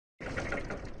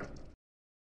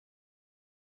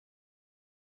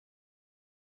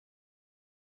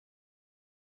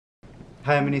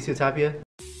Hi, I'm Benicio.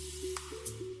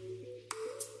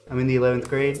 I'm in the 11th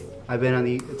grade. I've been on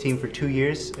the team for 2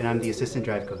 years and I'm the assistant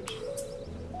drive coach.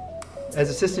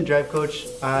 As assistant drive coach,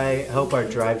 I help our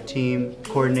drive team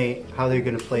coordinate how they're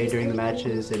going to play during the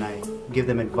matches, and I give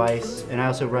them advice, and I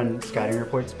also run scouting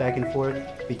reports back and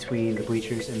forth between the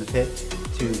bleachers and the pit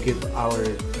to give our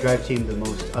drive team the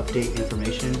most update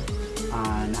information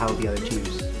on how the other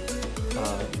teams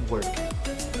work.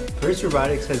 First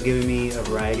Robotics has given me a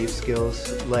variety of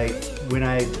skills. Like when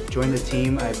I joined the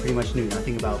team, I pretty much knew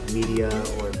nothing about media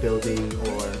or building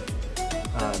or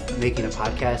making a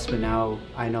podcast, but now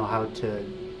I know how to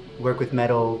work with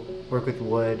metal, work with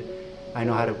wood, I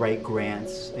know how to write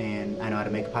grants, and I know how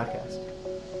to make a podcast.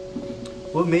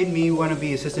 What made me want to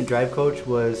be assistant drive coach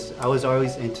was I was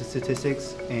always into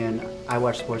statistics and I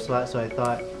watch sports a lot, so I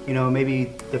thought, you know, maybe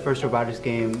the first robotics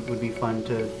game would be fun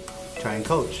to try and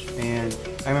coach. And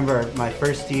I remember my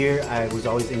first year, I was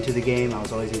always into the game, I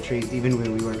was always intrigued, even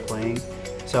when we weren't playing.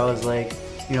 So I was like,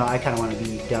 you know, I kind of want to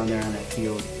be down there on that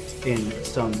field in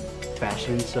some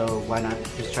fashion, so why not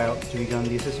just try out to become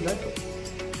the assistant drive coach?